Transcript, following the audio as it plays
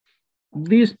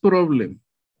This problem.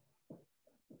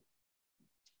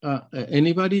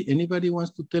 Anybody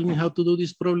wants to tell me how to do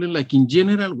this problem? Like in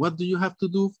general, what do you have to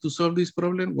do to solve this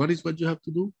problem? What is what you have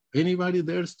to do? Anybody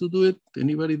dares to do it?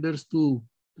 Anybody dares to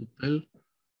tell?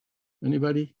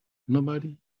 Anybody?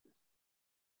 Nobody?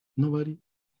 Nobody?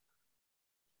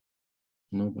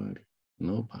 Nobody?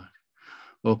 Nobody.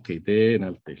 Okay, then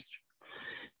I'll tell you.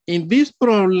 In this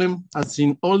problem, as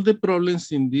in all the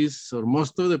problems in this, or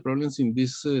most of the problems in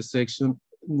this section,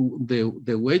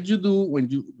 the way you do when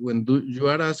you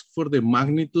are asked for the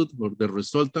magnitude or the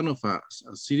resultant of a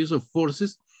series of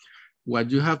forces, what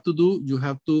you have to do, you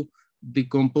have to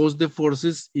decompose the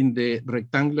forces in the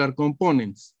rectangular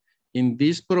components. In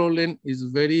this problem, it's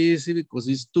very easy because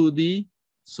it's 2D,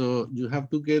 so you have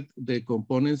to get the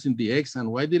components in the X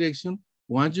and Y direction.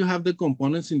 Once you have the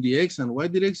components in the X and Y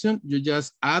direction, you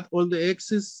just add all the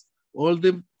X's, all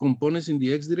the components in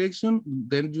the X direction,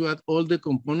 then you add all the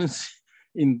components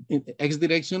in X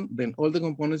direction, then all the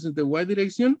components in the Y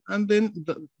direction, and then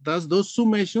those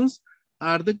summations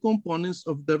are the components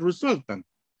of the resultant.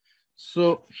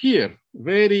 So here,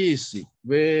 very easy,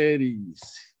 very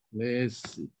easy. Let's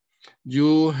see.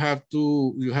 You have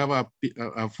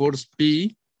a force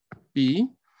P.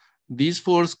 This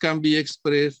force can be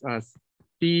expressed as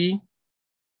P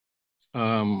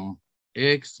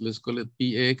X, let's call it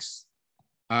PX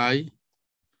I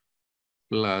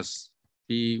plus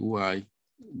PY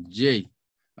J.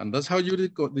 And that's how you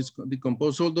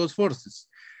decompose all those forces.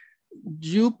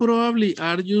 You probably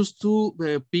are used to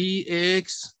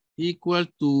PX equal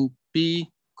to P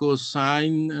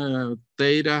cosine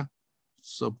theta,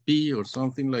 so P or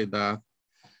something like that.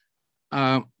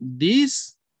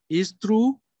 This is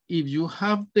true if you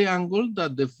have the angle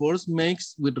that the force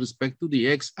makes with respect to the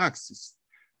x-axis.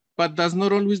 But that's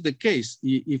not always the case.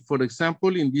 If, for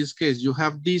example, in this case, you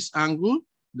have this angle,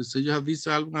 let's say you have this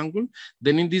angle,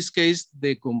 then in this case,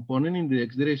 the component in the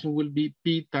x direction will be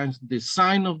P times the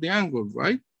sine of the angle,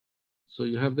 right? So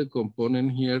you have the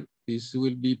component here, this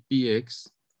will be PX.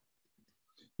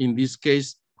 In this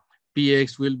case,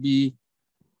 PX will be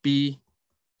P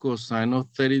cosine of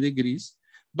 30 degrees.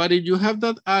 But if you have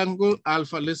that angle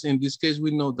alpha, let's in this case,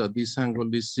 we know that this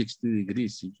angle is 60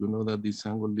 degrees. If you know that this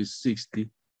angle is 60,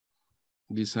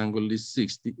 this angle is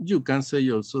 60, you can say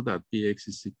also that Px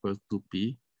is equal to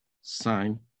P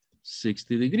sine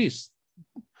 60 degrees.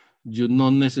 You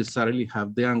don't necessarily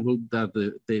have the angle that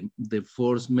the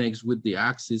force makes with the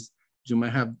axis. You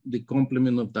might have the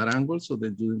complement of that angle so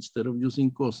that you, instead of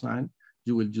using cosine,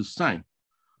 you will use sine.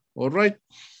 All right.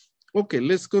 Okay,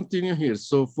 let's continue here.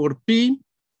 So for P,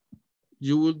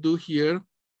 you will do here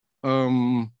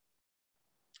the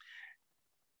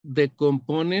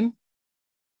component.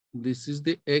 This is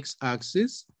the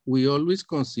x-axis. We always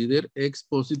consider x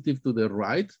positive to the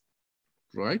right,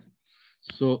 right?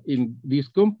 So in this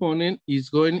component is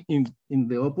going in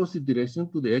the opposite direction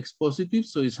to the x positive.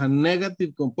 So it's a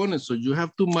negative component. So you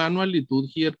have to manually do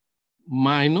here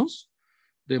minus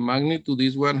the magnitude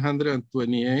is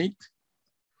 128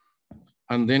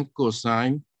 and then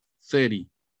cosine 30.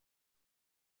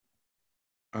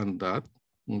 And that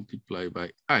multiplied by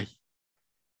I,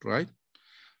 right?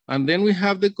 And then we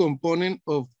have the component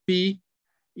of P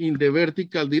in the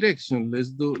vertical direction. Let's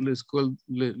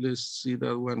see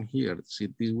that one here. See,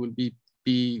 this will be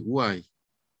PY.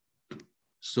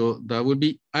 So that will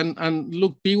be, and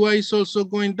look, PY is also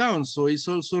going down. So it's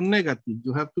also negative.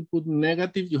 You have to put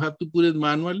negative, you have to put it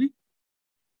manually.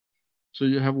 So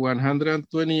you have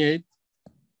 128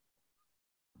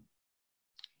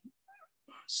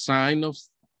 sine of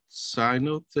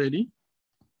 30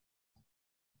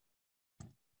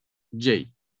 J.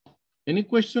 Any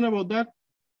question about that?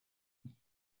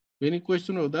 Any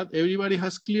question about that? Everybody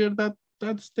has cleared that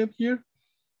step here?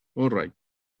 All right.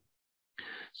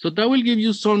 So that will give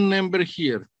you some number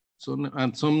here,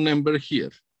 and some number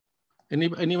here.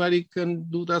 Anybody can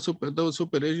do that, those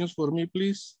operations for me,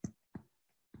 please?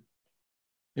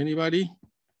 Anybody?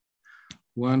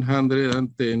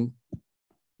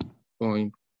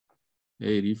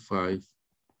 110.85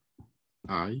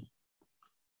 I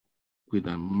with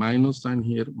a minus sign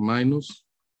here, minus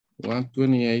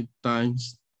 128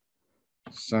 times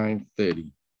sine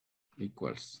 30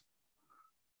 equals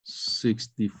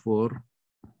 64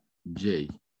 J.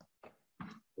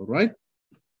 All right.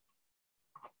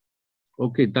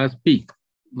 Okay, that's P.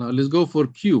 Now let's go for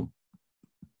Q.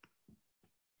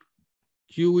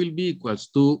 Q will be equals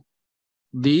to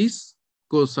this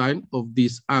cosine of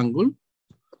this angle.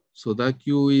 So that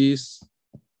Q is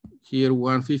here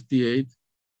 158.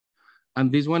 And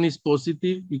this one is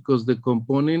positive because the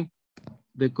component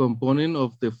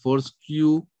of the force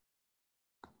Q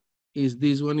is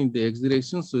this one in the x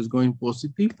direction, so it's going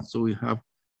positive. So we have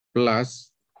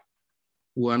plus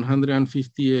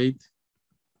 158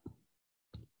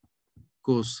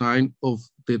 cosine of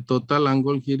the total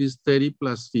angle here is 30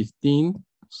 plus 15.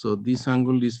 So this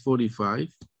angle is 45,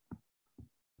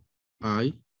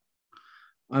 I.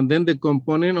 And then the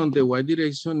component on the y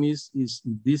direction is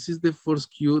this is the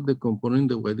first Q. The component in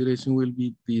the y direction will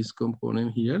be this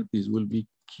component here. This will be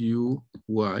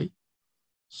QY.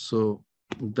 So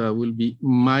that will be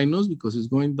minus, because it's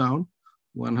going down,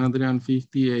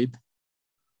 158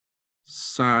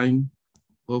 sine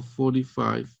of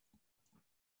 45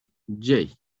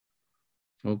 J.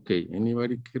 Okay,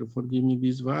 anybody care for give me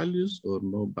these values or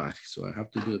nobody? So I have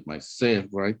to do it myself,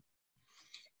 right?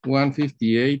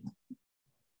 158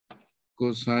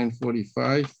 cosine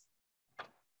 45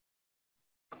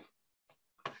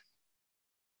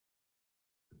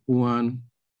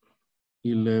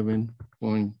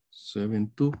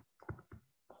 111.72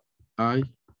 I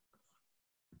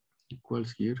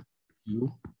equals here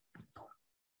U.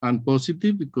 And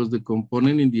positive because the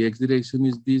component in the x direction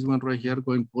is this one right here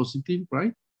going positive,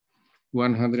 right?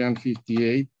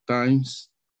 158 times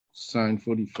sine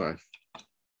 45.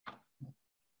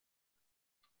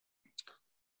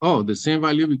 Oh, the same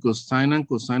value because sine and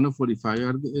cosine of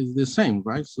 45 is the same,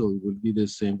 right? So it will be the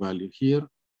same value here,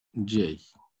 J.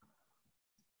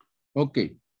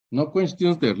 Okay, no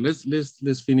questions there.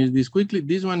 Let's finish this quickly.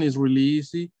 This one is really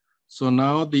easy. So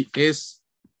now the S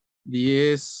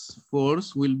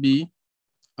force will be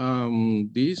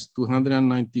this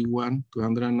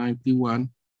 291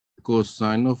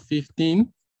 cosine of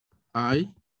 15 I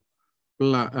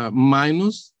plus,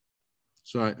 minus.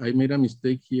 So I made a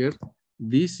mistake here.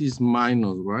 This is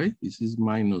minus, right? This is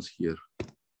minus here.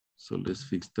 So let's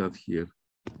fix that here.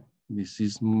 This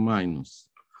is minus.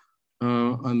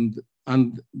 And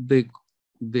the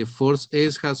force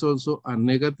S has also a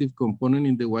negative component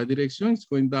in the y direction. It's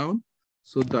going down.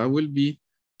 So that will be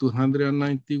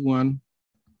 291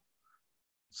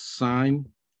 sine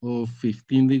of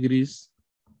 15 degrees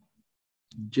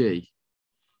J.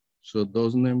 So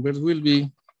those numbers will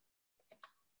be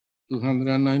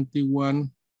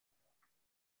 291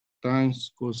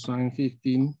 times cosine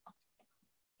 15.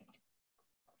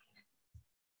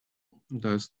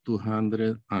 That's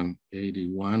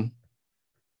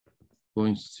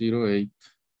 281.08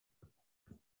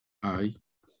 I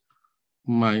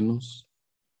minus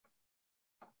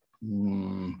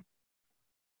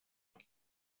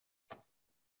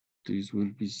this will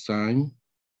be sine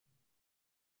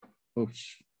of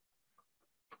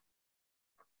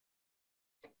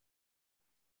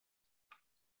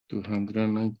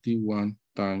 291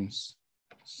 times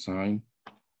sine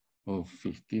of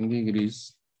 15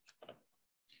 degrees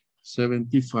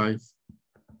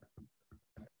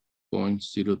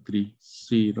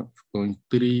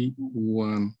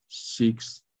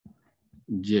 75.030.316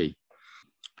 J.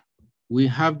 We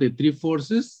have the three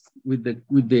forces with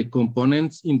the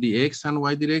components in the x and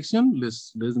y direction.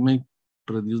 Let's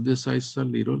reduce the size a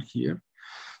little here.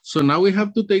 So now we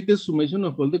have to take the summation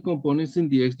of all the components in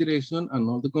the x direction and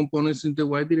all the components in the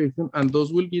y direction, and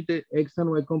those will be the x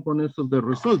and y components of the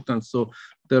resultant. So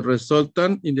the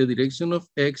resultant in the direction of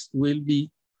x will be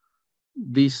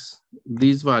these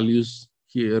values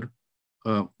here,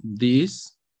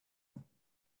 this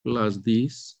plus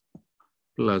this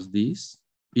plus this,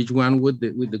 each one with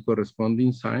the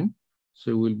corresponding sign. So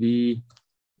it will be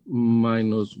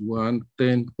minus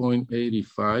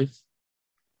 110.85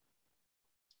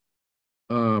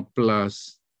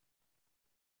 plus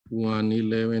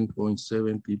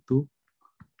 111.72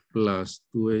 plus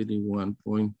 281.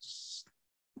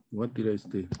 What did I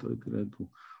say?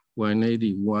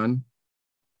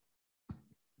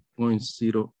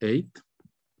 181.08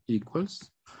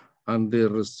 equals, and the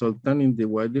resultant in the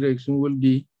y direction will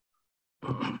be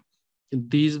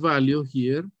this value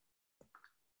here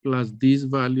plus this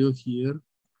value here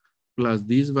plus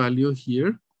this value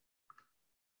here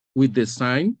with the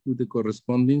sign, with the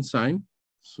corresponding sign.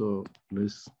 So there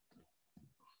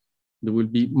will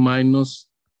be minus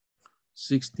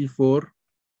 64.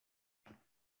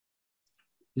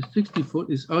 Is 64?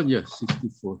 Oh yeah,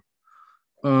 64.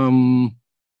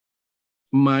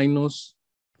 Minus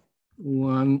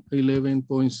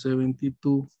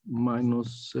 111.72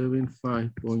 minus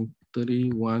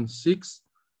 75.316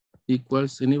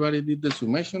 equals, anybody did the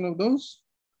summation of those?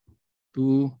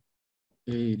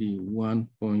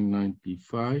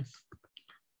 281.95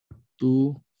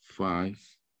 to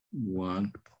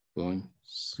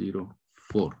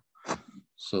 51.04.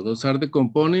 So those are the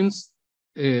components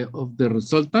of the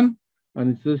resultant.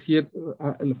 And it says here,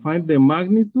 find the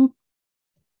magnitude.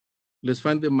 Let's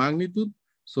find the magnitude.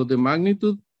 So the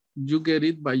magnitude, you get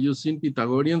it by using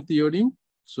Pythagorean theorem.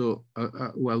 So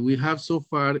what we have so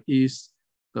far is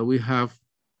that we have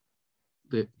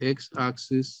the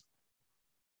x-axis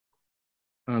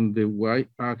and the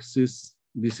y-axis.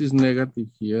 This is negative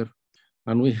here.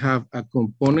 And we have a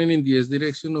component in the s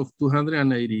direction of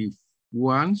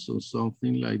 281, so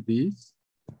something like this,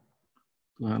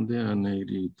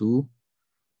 282.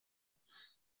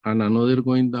 And another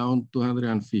going down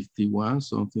 251,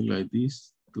 something like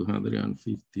this,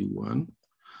 251.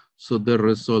 So the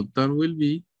resultant will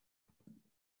be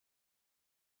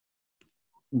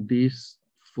this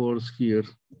force here.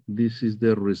 This is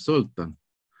the resultant.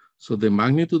 So the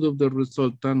magnitude of the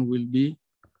resultant will be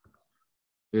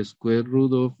a square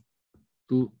root of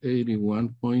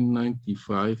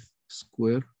 281.95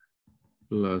 square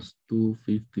plus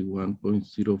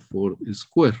 251.04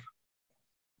 square.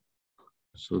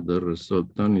 So the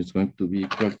resultant is going to be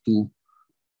equal to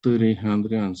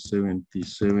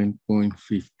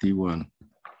 377.51.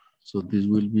 So this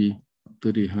will be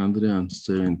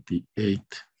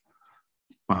 378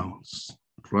 pounds,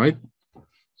 right?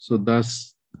 So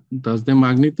that's the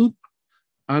magnitude.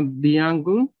 And the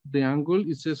angle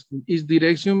is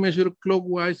direction measured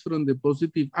clockwise from the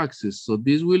positive axis. So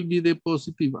this will be the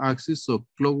positive axis. So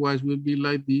clockwise will be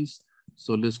like this.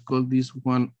 So let's call this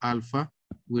one alpha,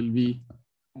 will be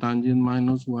tangent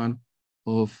minus 1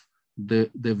 of the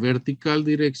vertical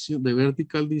direction, the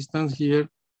vertical distance here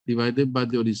divided by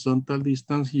the horizontal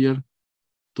distance here,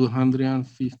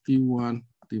 251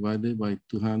 divided by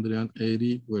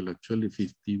 280, well, actually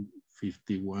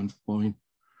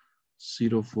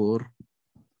 51.04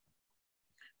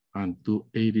 and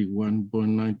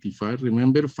 281.95.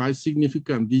 Remember 5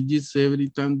 significant digits every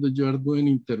time that you are doing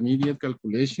intermediate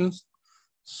calculations.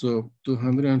 So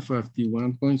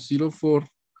 251.04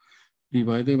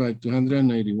 divided by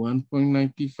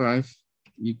 281.95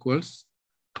 equals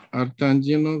our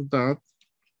tangent of that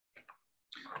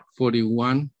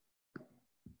 41.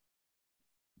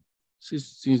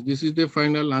 Since this is the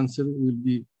final answer, will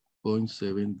be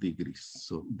 0.7 degrees.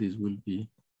 So this will be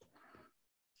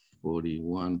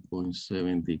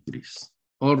 41.7 degrees.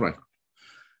 All right.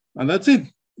 And that's it.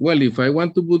 Well, if I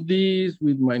want to put this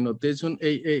with my notation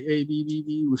A, B, B,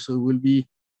 B, so it will be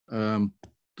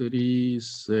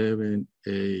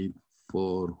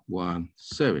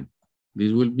 378,417.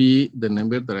 This will be the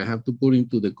number that I have to put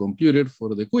into the computer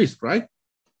for the quiz, right?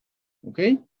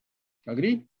 Okay,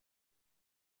 agree?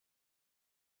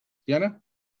 Diana,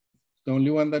 the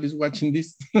only one that is watching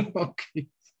this. Okay.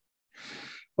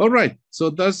 All right,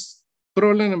 so that's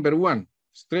problem number 1,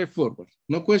 straightforward.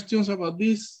 No questions about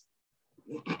this?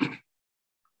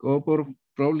 Go for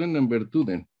problem number 2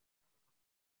 then.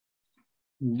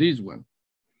 This one.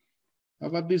 How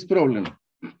about this problem?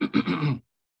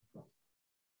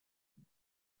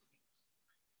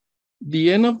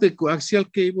 The end of the coaxial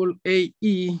cable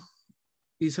AE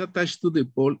is attached to the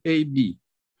pole AB,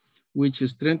 which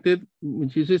is strengthened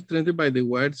by the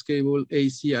wires cable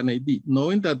AC and AD.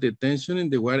 Knowing that the tension in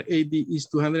the wire AD is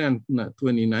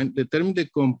 229, determine the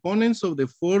components of the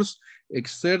force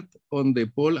exerted on the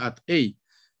pole at A.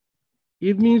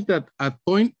 It means that at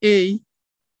point A,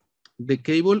 the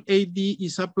cable AD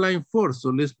is applying force. So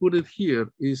let's put it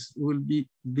here, will be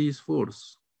this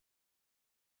force.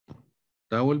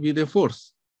 That will be the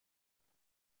force.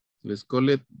 Let's call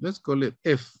it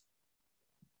F.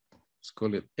 Let's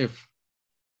call it F.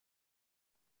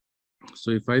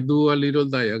 So if I do a little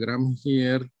diagram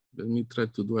here, let me try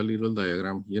to do a little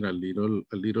diagram here, a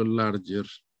little larger.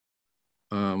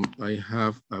 I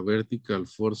have a vertical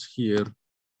force here.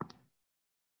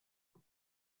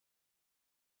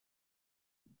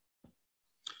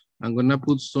 I'm gonna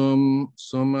put some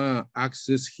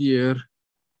axis here.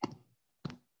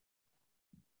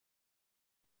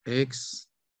 X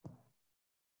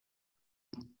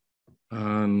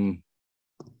and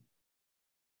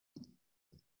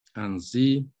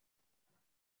Z.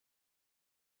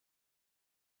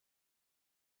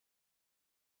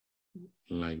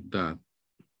 Like that.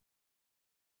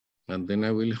 And then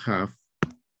I will have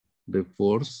the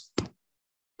force.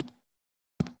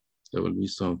 There will be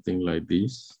something like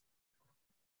this.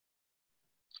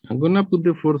 I'm gonna put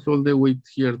the force all the way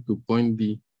here to point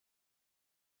D.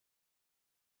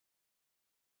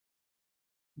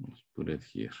 Let's put it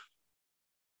here.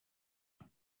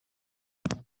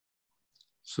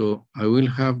 So I will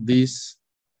have this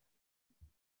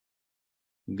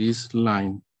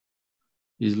line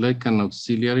is like an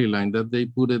auxiliary line that they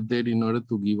put it there in order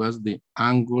to give us the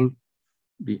angle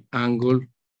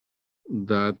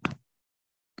that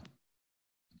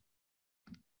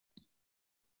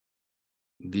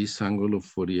this angle of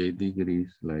 48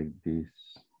 degrees like this.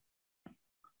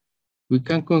 We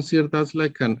can consider that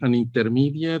like an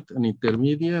intermediate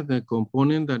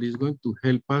component that is going to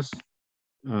help us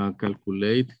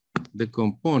calculate the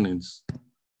components.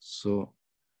 So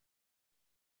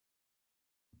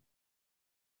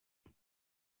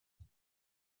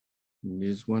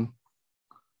this one.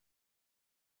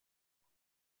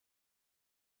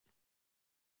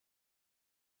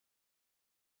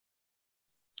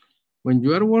 When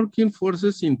you are working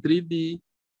forces in 3D,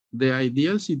 the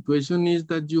ideal situation is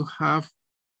that you have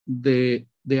the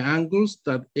angles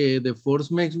that the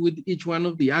force makes with each one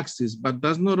of the axes, but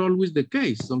that's not always the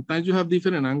case. Sometimes you have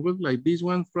different angles like this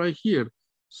one right here.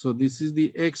 So this is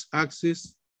the X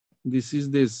axis, this is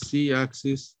the Z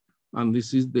axis, and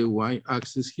this is the Y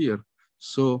axis here.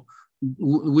 So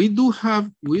we do have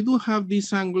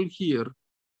this angle here.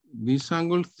 This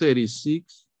angle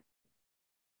 36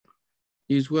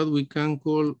 is what we can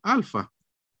call alpha,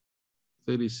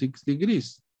 36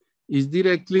 degrees. Is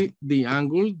directly the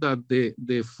angle that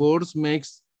the force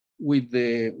makes with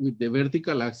the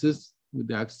vertical axis, with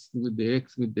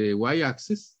the Y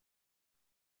axis.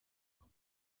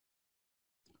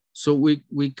 So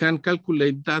we can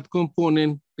calculate that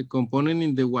component, the component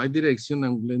in the Y direction,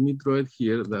 and let me draw it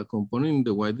here. The component in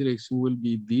the Y direction will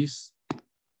be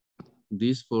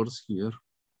this force here,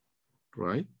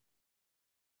 right?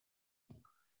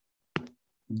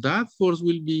 That force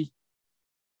will be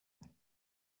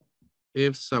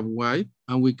F sub Y,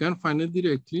 and we can find it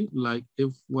directly like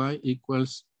Fy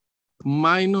equals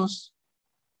minus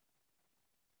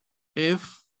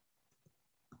F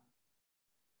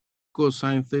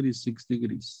cosine 36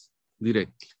 degrees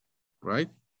directly, right?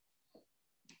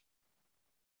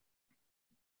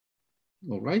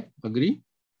 All right, agree?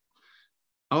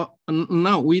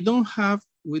 Now we don't have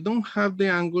the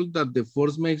angle that the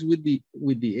force makes with the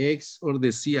X or the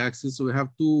Z axis. So we have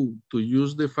to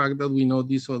use the fact that we know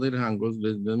these other angles.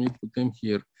 Let me put them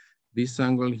here. This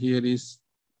angle here is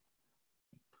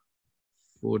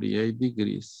 48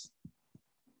 degrees.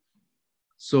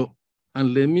 So,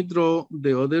 and let me draw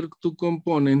the other two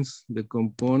components, the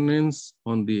components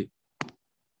on the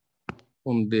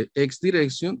X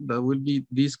direction. That will be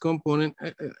this component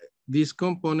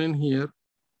here.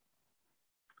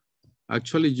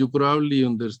 Actually, you probably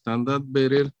understand that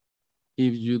better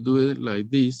if you do it like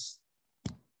this.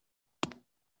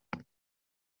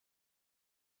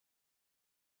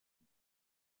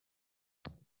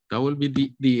 That will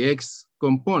be the X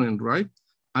component, right?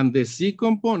 And the Z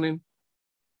component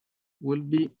will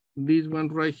be this one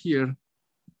right here,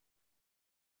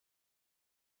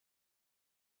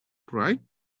 right?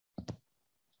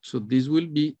 So this will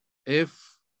be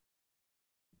F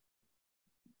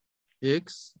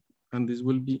X, and this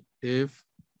will be F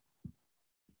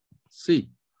C.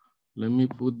 Let me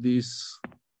put these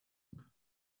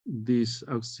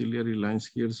auxiliary lines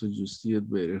here so you see it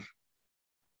better.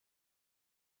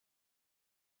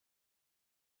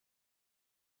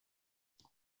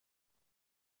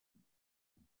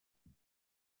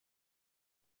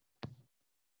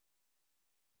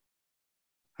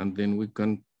 And then we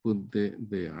can put the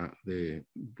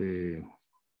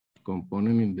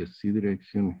component in the Z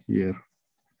direction here.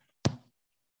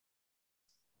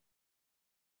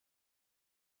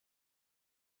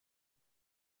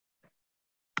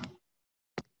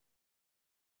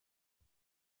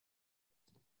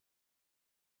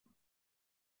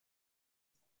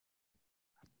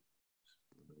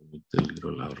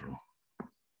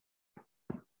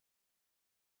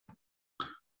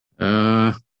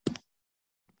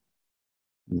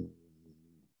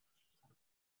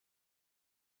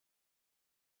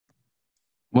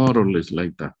 More or less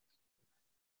like that.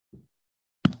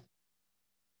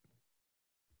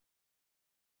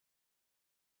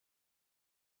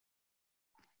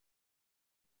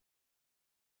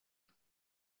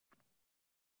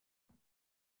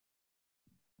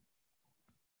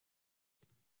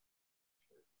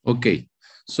 Okay,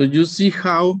 so you see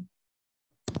how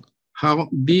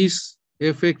this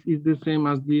fx is the same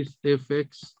as this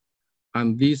fx,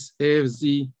 and this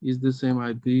fz is the same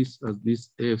as this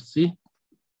fc.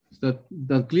 Is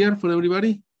that clear for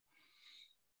everybody?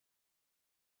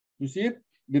 You see it?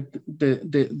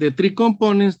 The three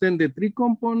components, then the three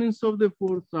components of the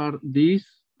force are this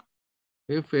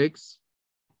fx,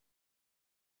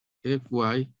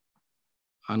 fy,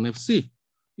 and fc.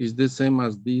 Is the same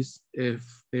as this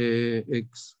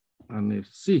fx and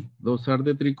fc. Those are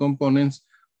the three components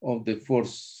of the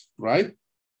force, right?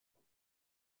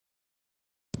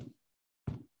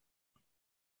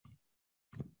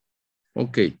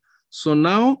 Okay, so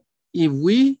now if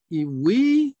we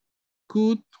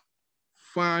could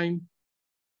find,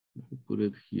 let me put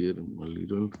it here a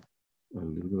little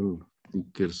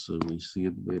thicker so we see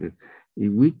it better.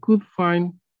 If we could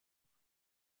find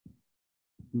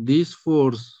this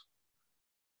force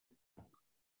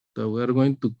that we are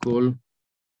going to call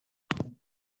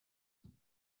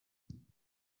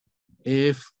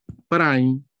F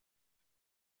prime,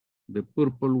 the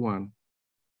purple one.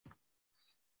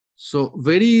 So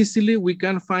very easily we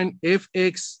can find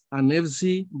Fx and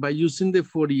Fz by using the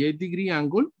 48-degree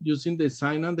angle, using the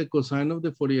sine and the cosine of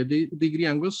the 48-degree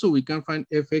angle. So we can find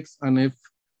Fx and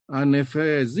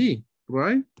Fz,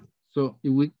 right? So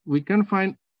if we can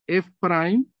find F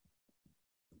prime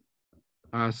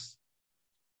as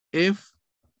F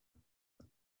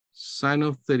sine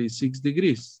of 36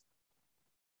 degrees,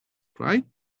 right?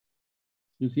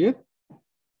 You see it?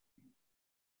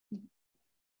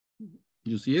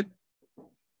 You see it?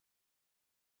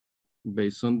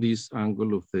 Based on this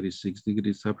angle of 36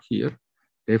 degrees up here,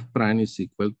 F prime is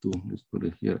equal to, let's put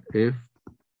it here, F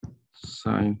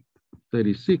sine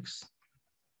 36.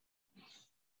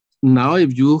 Now,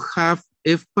 if you have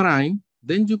F prime,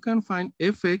 then you can find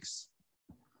Fx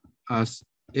as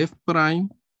F prime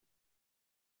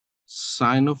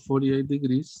sine of 48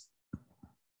 degrees.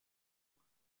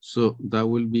 So that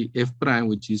will be F prime,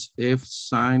 which is F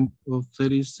sine of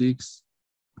 36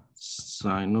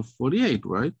 sine of 48,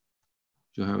 right?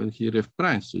 You have it here F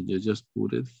prime, so you just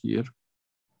put it here,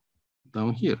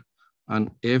 down here.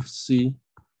 And Fc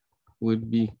would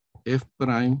be F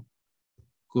prime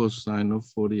cosine of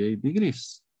 48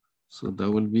 degrees. So that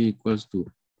will be equals to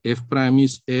F prime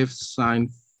is F sine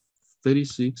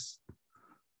 36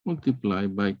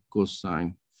 multiplied by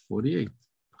cosine 48.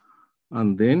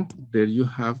 And then there you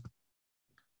have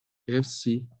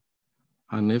Fc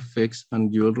and Fx,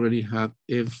 and you already have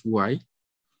Fy.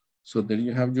 So there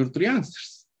you have your three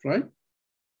answers, right?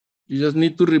 You just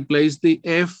need to replace the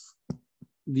F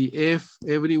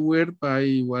everywhere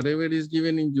by whatever is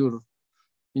given in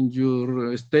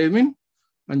your statement,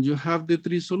 and you have the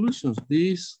three solutions,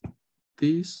 this,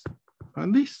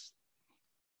 and this.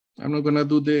 I'm not gonna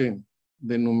do the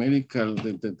numerical,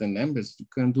 the numbers, you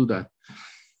can do that.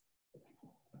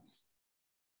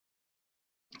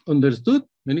 Understood?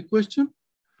 Any question?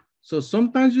 So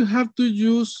sometimes you have to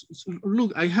use,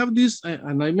 look, I have this,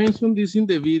 and I mentioned this in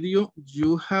the video,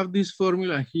 you have this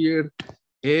formula here,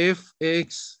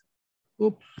 Fx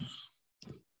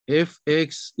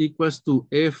equals to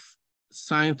F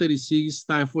sine 36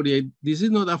 times 48. This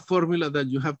is not a formula that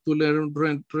you have to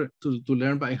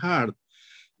learn by heart.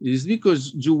 It is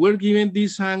because you were given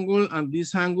this angle, and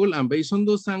based on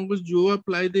those angles, you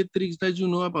apply the tricks that you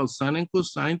know about sine and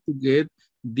cosine to get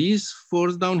this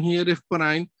force down here, F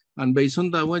prime, and based on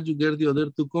that one, you get the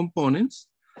other two components.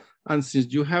 And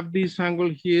since you have this angle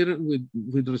here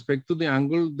with respect to the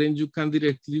angle, then you can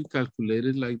directly calculate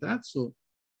it like that. So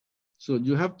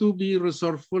you have to be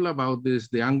resourceful about this,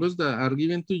 the angles that are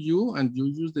given to you, and you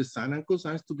use the sine and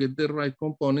cosines to get the right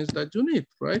components that you need,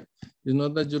 right? It's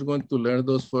not that you're going to learn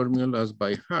those formulas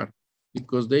by heart,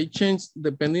 because they change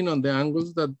depending on the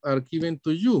angles that are given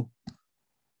to you.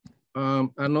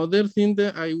 Another thing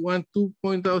that I want to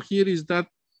point out here is that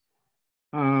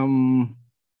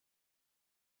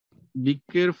be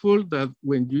careful that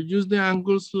when you use the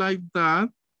angles like that,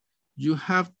 you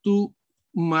have to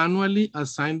manually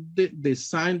assign the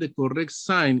sign, the correct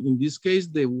sign. In this case,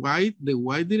 the y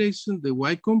direction, the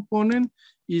y component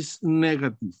is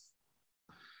negative.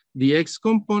 The x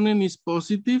component is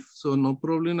positive, so no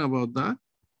problem about that.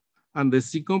 And the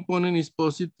c component is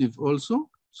positive also,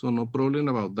 so no problem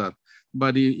about that.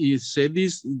 But if say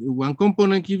this, one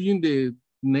component gives you in the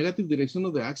negative direction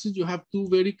of the axis, you have to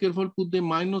very careful put the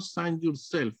minus sign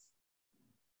yourself.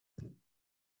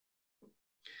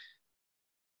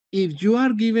 If you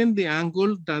are given the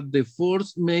angle that the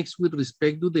force makes with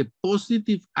respect to the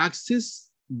positive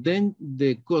axis, then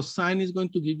the cosine is going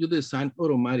to give you the sign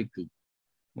automatically,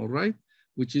 all right?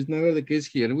 Which is never the case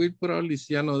here. We'll probably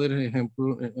see another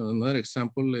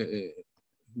example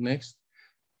next,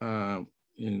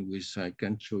 in which I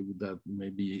can show you that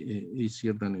maybe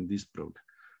easier than in this problem.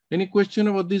 Any question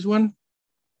about this one?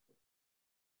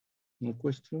 No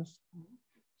questions?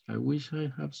 I wish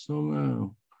I have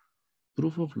some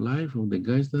proof of life of the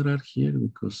guys that are here,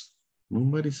 because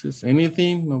nobody says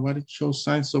anything, nobody shows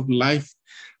signs of life.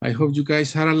 I hope you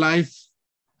guys are alive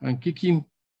and kicking.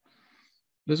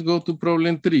 Let's go to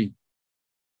problem 3.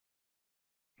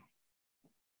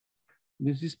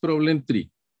 This is problem 3.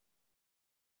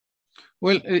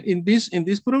 Well, in this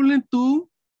problem 2,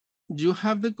 you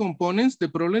have the components. The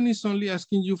problem is only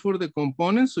asking you for the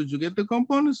components, so you get the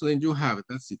components, so then you have it.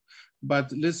 That's it.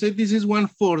 But let's say this is one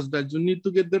force that you need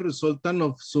to get the resultant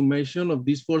of summation of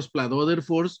this force plus other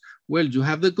force. Well, you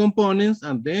have the components,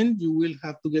 and then you will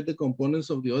have to get the components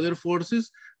of the other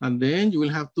forces, and then you will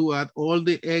have to add all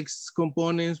the X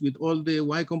components with all the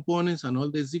Y components and all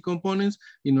the Z components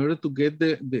in order to get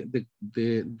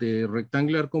the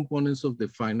rectangular components of the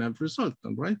final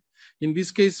resultant, right? In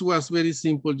this case, it was very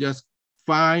simple. Just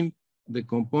find the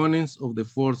components of the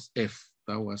force F.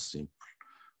 That was simple.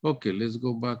 Okay, let's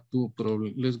go back to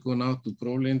problem. Let's go now to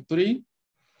problem 3.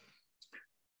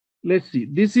 Let's see.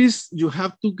 This is, you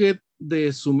have to get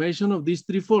the summation of these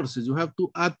 3 forces. You have to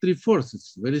add 3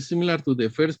 forces. Very similar to the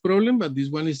first problem, but this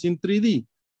one is in 3D.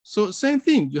 So same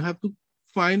thing. You have to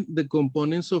find the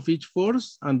components of each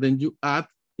force, and then you add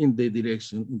in the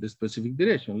direction, in the specific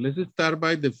direction. Let's start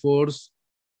by the force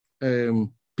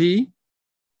P.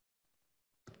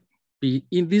 P.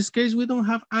 In this case, we don't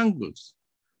have angles,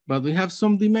 but we have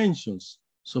some dimensions.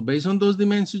 So based on those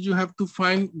dimensions, you have to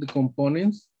find the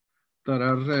components that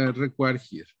are required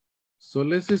here. So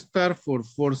let's start for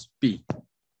force P.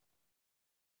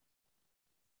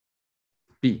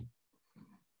 P.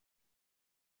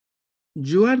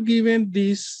 You are given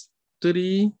these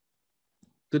 3,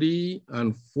 3,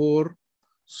 and 4.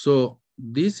 So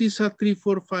this is a 3,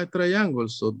 4, 5 triangle.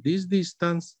 So this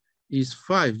distance is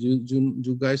 5.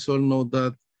 You guys all know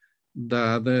that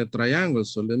the triangle.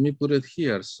 So let me put it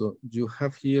here. So you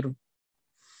have here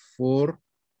 4,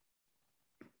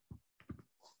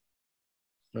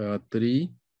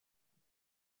 3.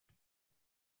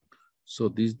 So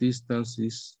this distance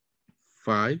is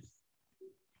 5.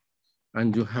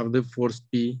 And you have the force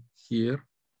P here.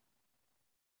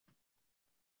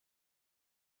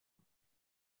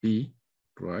 P,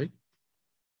 right?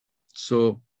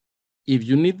 So if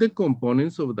you need the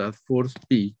components of that force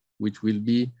P, which will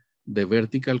be the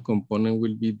vertical component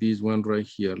will be this one right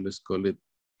here. Let's call it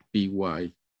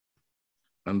PY.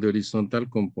 And the horizontal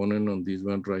component on this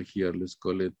one right here, let's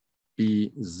call it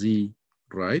PZ,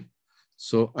 right?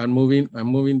 So I'm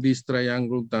moving this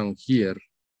triangle down here.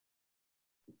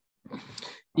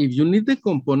 If you need the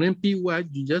component PY,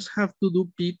 you just have to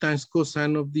do P times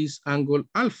cosine of this angle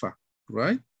alpha,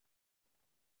 right?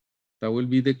 That will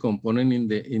be the component in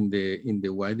the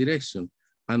Y direction.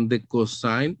 And the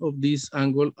cosine of this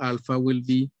angle alpha will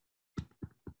be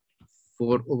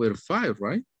 4/5,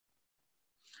 right?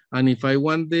 And if I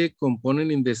want the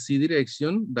component in the Z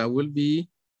direction, that will be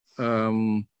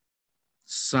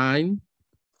sine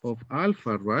of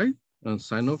alpha, right? And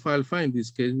sine of alpha in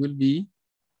this case will be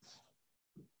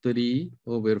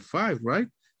 3/5, right?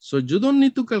 So you don't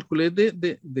need to calculate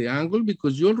the angle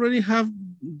because you already have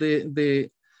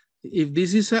if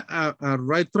this is a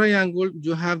right triangle,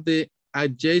 you have the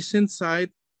adjacent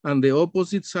side and the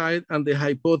opposite side and the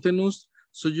hypotenuse.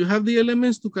 So you have the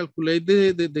elements to calculate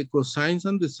the cosines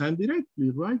and the sine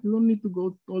directly, right? You don't need to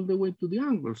go all the way to the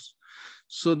angles.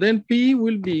 So then P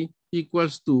will be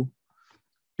equals to,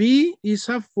 P is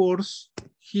a force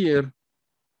here,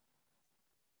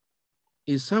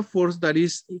 is a force that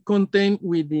is contained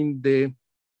within the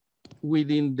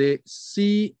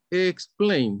CX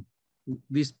plane,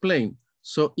 this plane.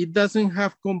 So it doesn't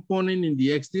have component in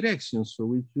the X direction. So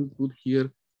we should put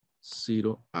here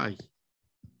 0I.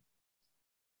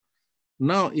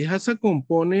 Now it has a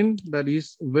component that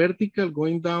is vertical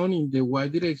going down in the Y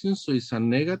direction. So it's a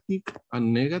negative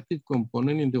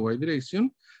component in the Y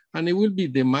direction. And it will be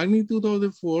the magnitude of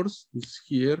the force is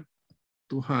here,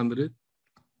 200,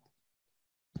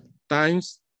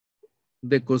 times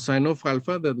the cosine of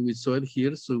alpha that we saw it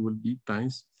here. So it will be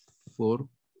times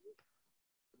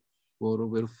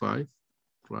 4/5,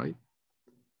 right?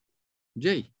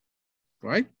 J,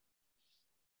 right?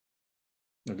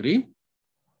 Agree?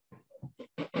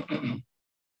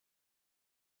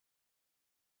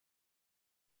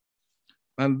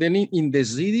 And then in the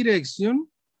Z direction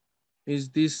is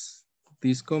this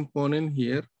component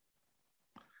here.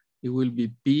 It will be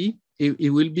P.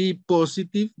 It will be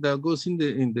positive. That goes in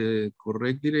the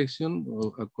correct direction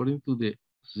according to the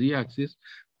Z axis.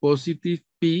 Positive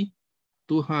P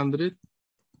 200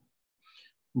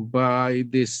 by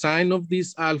the sine of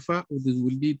this alpha. This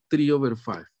will be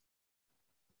 3/5.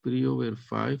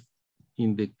 3/5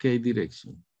 in the K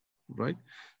direction, right?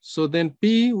 So then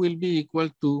P will be equal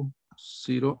to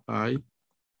 0I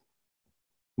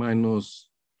minus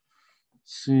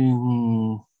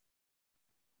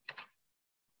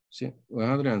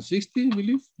 160, I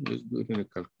believe. Let's do it in a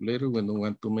calculator when we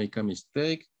want to make a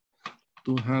mistake.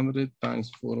 200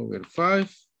 times 4/5,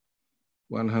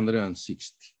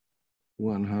 160.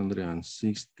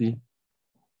 160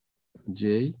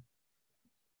 J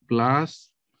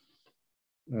plus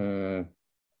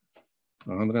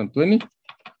 120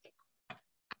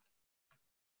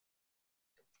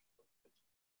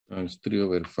 times 3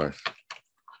 over 5.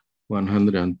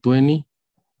 120.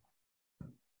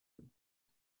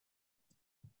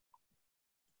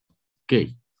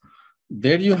 Okay.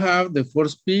 There you have the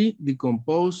force P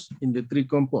decomposed in the three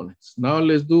components. Now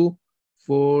let's do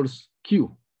force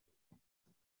Q.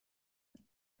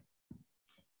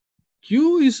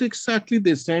 Q is exactly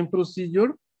the same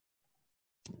procedure.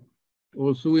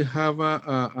 Also, we have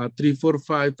a 3, 4,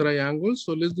 5 triangle.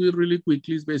 So let's do it really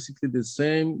quickly. It's basically the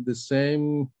same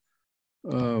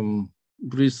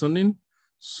reasoning.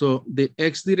 So the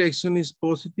X direction is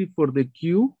positive for the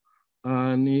Q,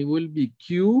 and it will be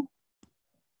Q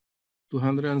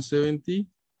 270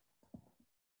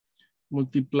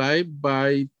 multiplied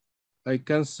by, I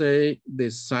can say, the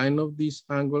sine of this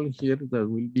angle here, that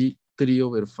will be 3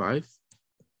 over 5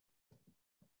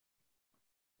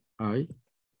 I.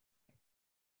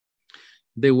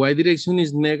 The Y direction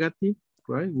is negative,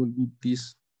 right? Will be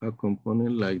this, a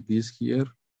component like this here.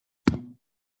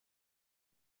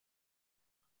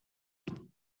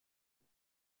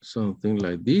 Something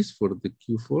like this for the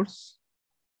Q force,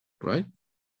 right?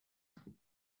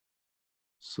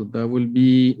 So that will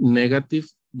be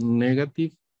negative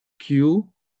Q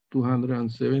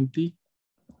 270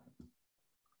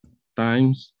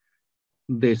 times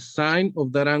the sine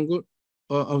of that angle.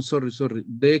 Oh, I'm sorry.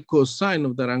 The cosine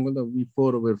of that angle, that will be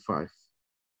 4 over 5.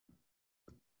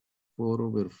 4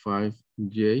 over 5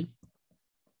 J.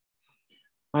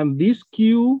 And this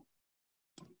Q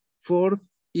force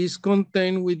is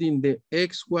contained within the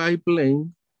XY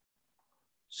plane.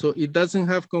 So it doesn't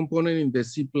have component in the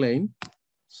C plane.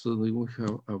 So we will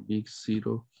have a big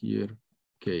 0 here,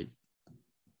 K.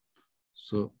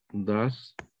 So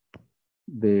that's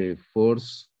the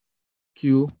force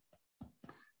Q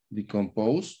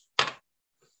decomposed.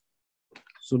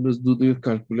 So let's do the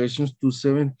calculations.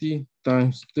 270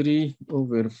 times 3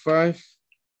 over 5,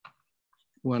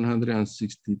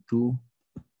 162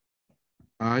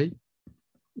 I.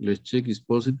 Let's check, is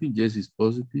positive. Yes, it's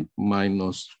positive.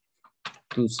 Minus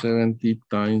 270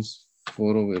 times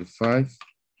 4 over 5,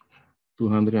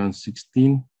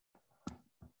 216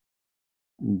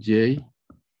 J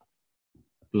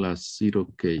plus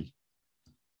 0K.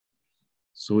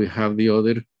 So we have the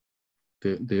other,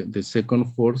 the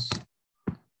second force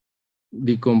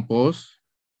decomposed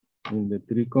in the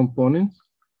three components.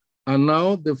 And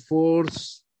now the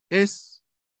force S.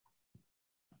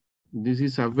 This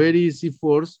is a very easy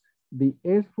force. The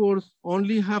S force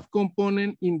only have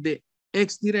component in the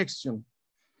X direction.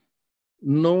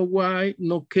 No Y,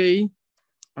 no K,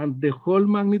 and the whole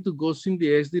magnitude goes in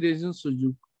the X direction. So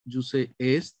you say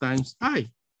S times I.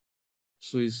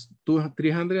 So it's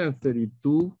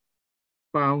 332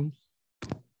 pounds,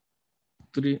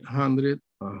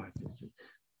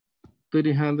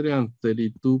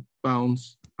 332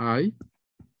 pounds I.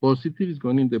 Positive is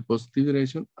going in the positive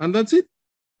direction, and that's it,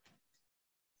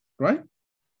 right?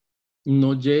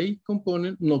 No J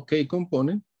component, no K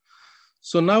component.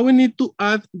 So now we need to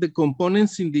add the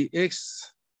components in the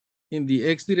X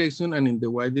direction and in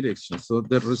the Y direction. So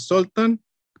the resultant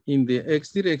in the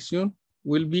X direction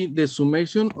will be the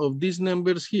summation of these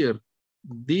numbers here.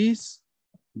 This,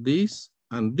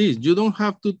 and this. You don't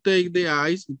have to take the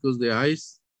I's, because the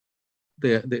I's,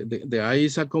 the I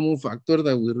is a common factor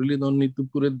that we really don't need to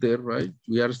put it there, right?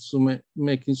 We are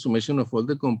making summation of all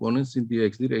the components in the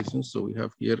X direction. So we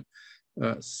have here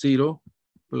 0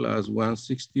 plus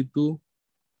 162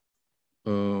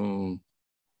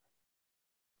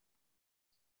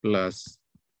 plus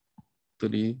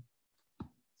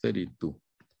 332.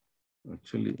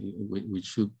 Actually, we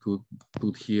should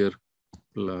put here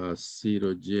plus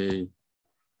 0J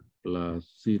plus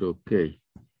 0K.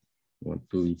 Want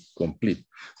to be complete.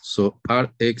 So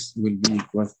Rx will be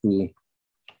equal to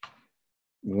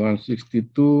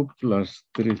 162 plus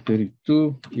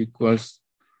 332 equals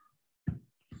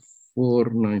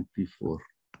 494.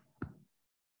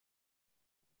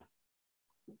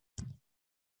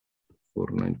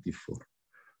 494.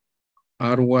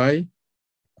 Ry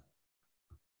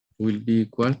will be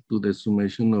equal to the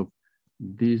summation of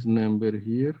this number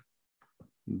here,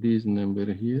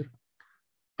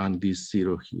 and this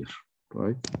 0 here,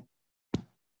 right?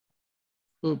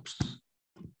 Oops.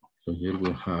 So here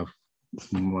we have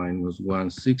minus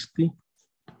 160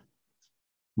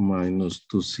 minus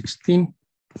 216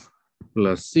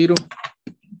 plus 0.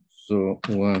 So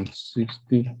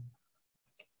 160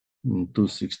 and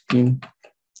 216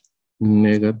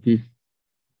 negative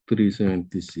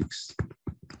 376.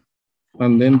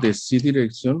 And then the C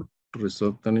direction,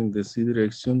 resultant in the C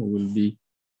direction will be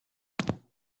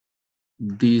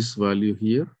this value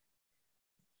here,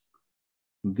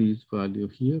 this value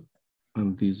here,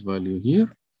 and this value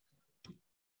here.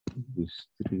 These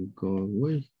three go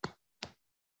away.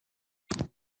 So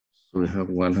we have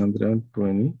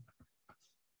 120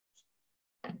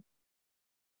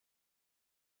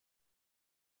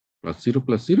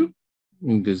 plus 0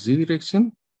 in the Z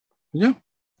direction. Yeah,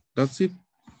 that's it.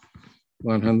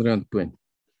 120.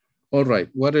 All right,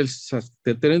 what else has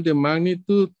determined the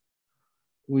magnitude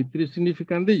with 3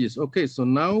 significant digits? Okay, so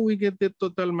now we get the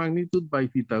total magnitude by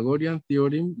Pythagorean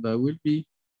theorem. That will be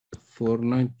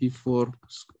 494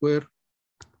 square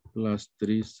plus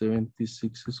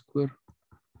 376 square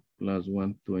plus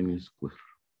 120 square.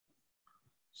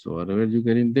 So whatever you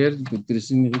get in there, the 3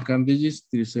 significant digits,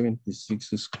 376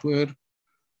 square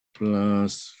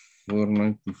plus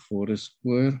 494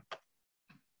 square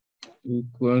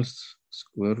equals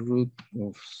square root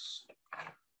of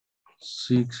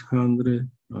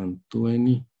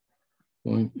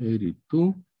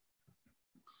 620.82.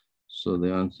 So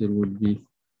the answer would be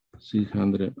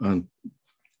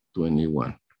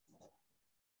 621.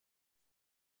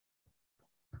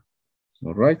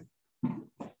 All right.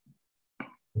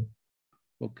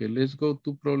 Okay, let's go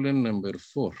to problem number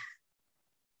 4.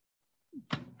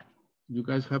 You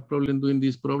guys have problem doing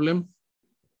this problem?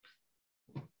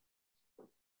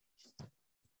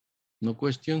 No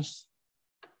questions?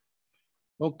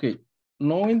 Okay,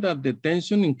 knowing that the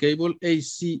tension in cable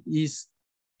AC is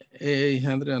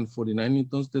 849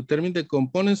 newtons, determine the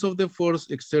components of the force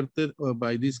exerted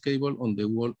by this cable on the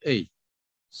wall A.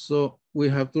 So we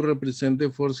have to represent the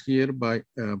force here by,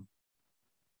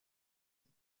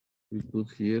 we put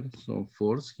here some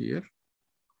force here.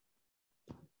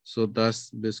 So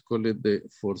let's call it the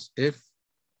force F.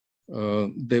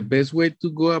 The best way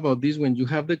to go about this, when you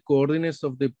have the coordinates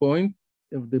of the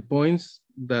points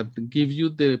that give you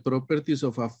the properties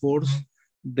of a force,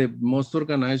 the most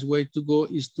organized way to go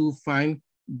is to find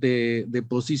the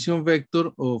position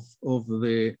vector of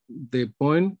the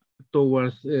point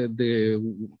towards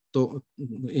in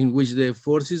which the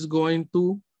force is going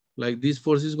to, like this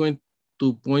force is going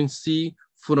to point C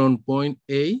from point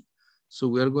A. So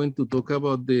we are going to talk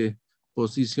about the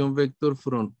position vector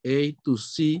from A to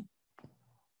C.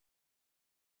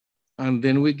 And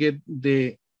then we get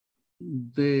the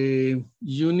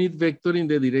unit vector in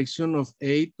the direction of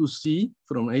A to C,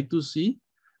 from A to C.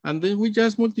 And then we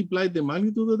just multiply the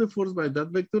magnitude of the force by that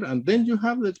vector, and then you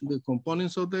have the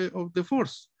components of the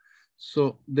force.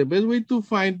 So the best way to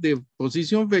find the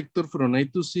position vector from A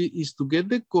to C is to get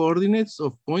the coordinates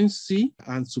of point C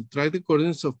and subtract the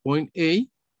coordinates of point A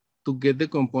to get the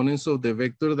components of the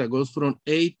vector that goes from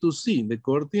A to C. The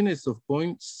coordinates of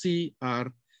point C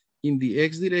are in the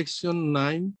X direction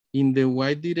 9, in the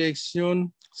Y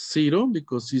direction 0,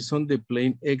 because it's on the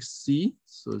plane XC,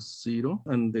 so it's 0.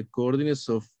 And the coordinates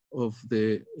in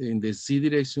the Z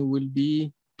direction will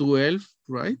be 12,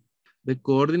 right? The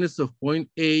coordinates of point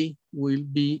A will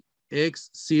be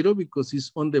X0 because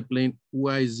it's on the plane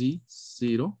YZ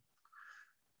 0.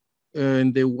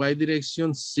 In the Y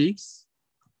direction 6,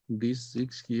 this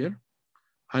 6 here.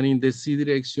 And in the Z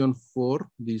direction 4,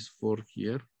 this 4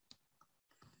 here.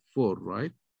 4,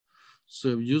 right? So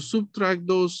if you subtract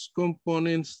those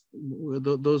components,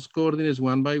 those coordinates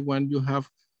one by one, you have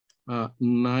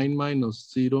 9 minus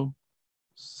 0,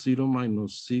 0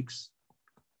 minus 6,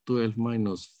 12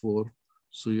 minus 4.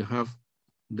 So you have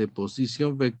the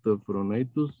position vector from A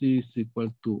to C is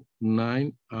equal to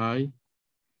 9I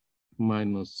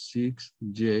minus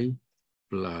 6J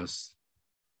plus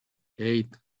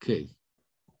 8K.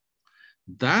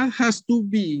 That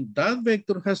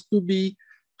vector has to be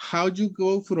how you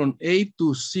go from A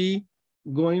to C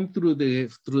going through the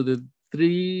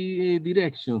 3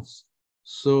 directions.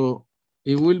 So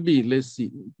it will be, let's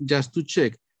see, just to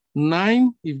check,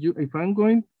 9, if I'm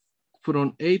going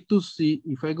from A to C,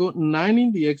 if I go 9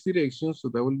 in the X direction, so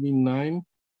that will be 9,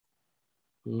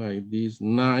 like this,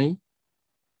 9.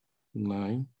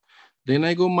 Then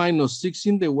I go minus 6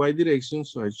 in the Y direction,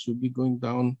 so I should be going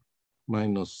down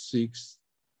minus 6.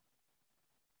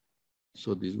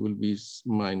 So this will be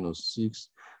minus 6.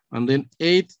 And then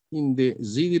 8 in the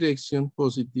Z direction,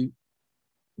 positive.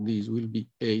 This will be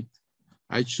 8.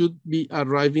 I should be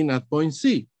arriving at point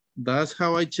C. That's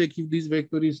how I check if this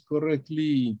vector is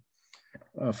correctly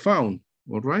found,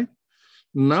 all right?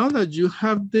 Now that you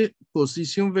have the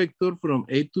position vector from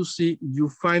A to C, you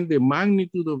find the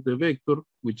magnitude of the vector,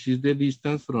 which is the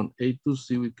distance from A to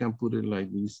C. We can put it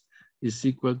like this. Is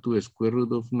equal to a square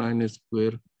root of 9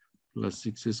 squared plus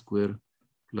 6 squared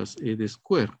plus 8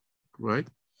 squared, right?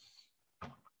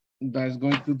 That's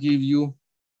going to give you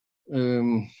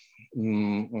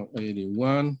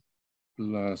 81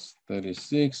 plus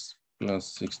 36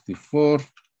 plus 64,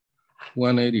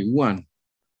 181.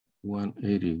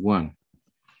 181.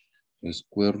 The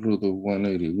square root of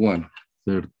 181.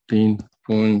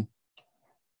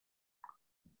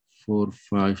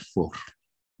 13.454.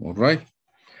 All right.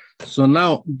 So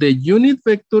now the unit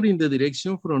vector in the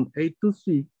direction from A to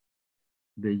C,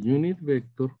 the unit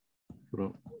vector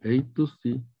from A to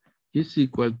C is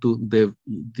equal to the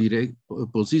direct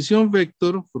position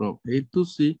vector from A to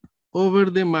C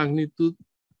over the magnitude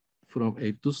from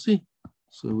A to C.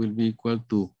 So it will be equal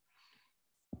to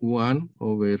 1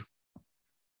 over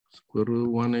square root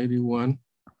of 181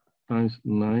 times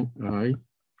 9i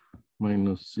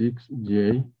minus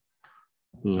 6j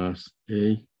plus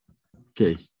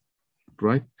ak,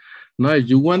 right? Now, if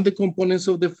you want the components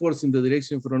of the force in the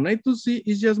direction from A to C,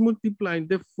 is just multiplying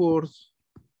the force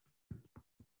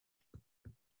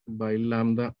by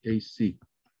lambda AC.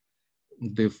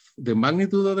 The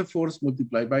magnitude of the force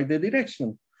multiplied by the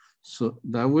direction. So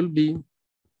that will be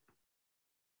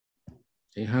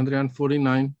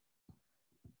 849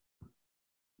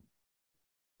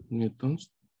 newtons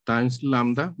times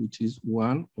lambda, which is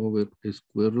 1 over a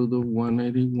square root of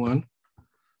 181,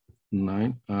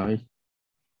 9i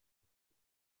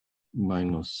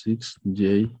minus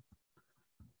 6j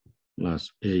plus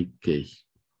 8k.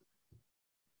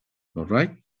 All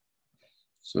right.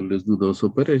 So let's do those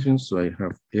operations. So I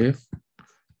have F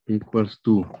equals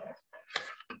to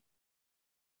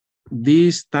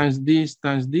this times this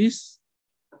times this,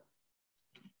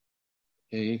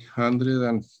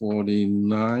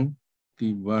 849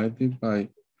 divided by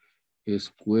a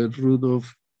square root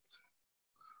of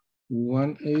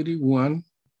 181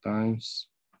 times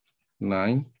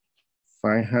 9,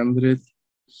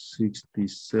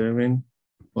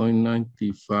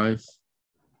 567.95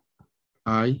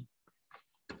 I.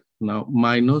 Now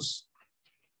minus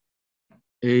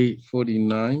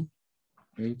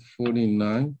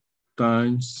 849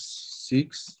 times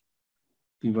 6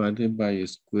 divided by a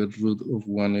square root of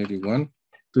 181,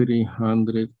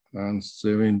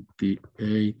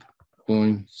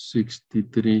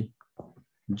 378.63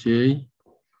 J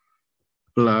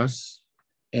plus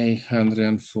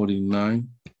 849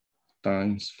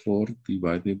 times 4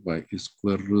 divided by a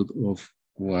square root of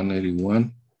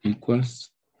 181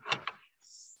 equals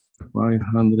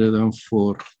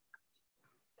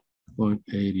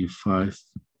 504.85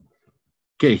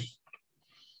 K.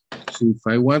 So if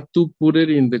I want to put it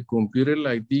in the computer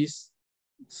like this,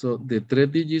 so the 3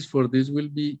 digits for this will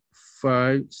be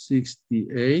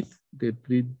 568. The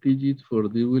 3 digits for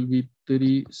this will be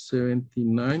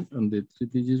 379, and the 3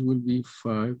 digits will be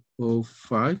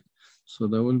 505. So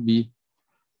that will be,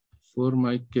 for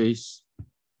my case,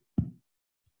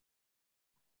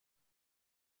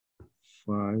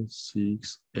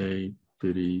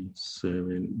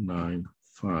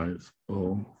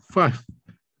 568379505.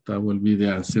 That will be the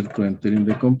answer to enter in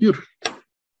the computer.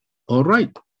 All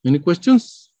right. Any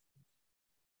questions?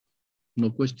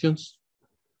 No questions?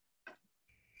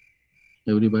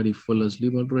 Everybody fall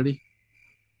asleep already?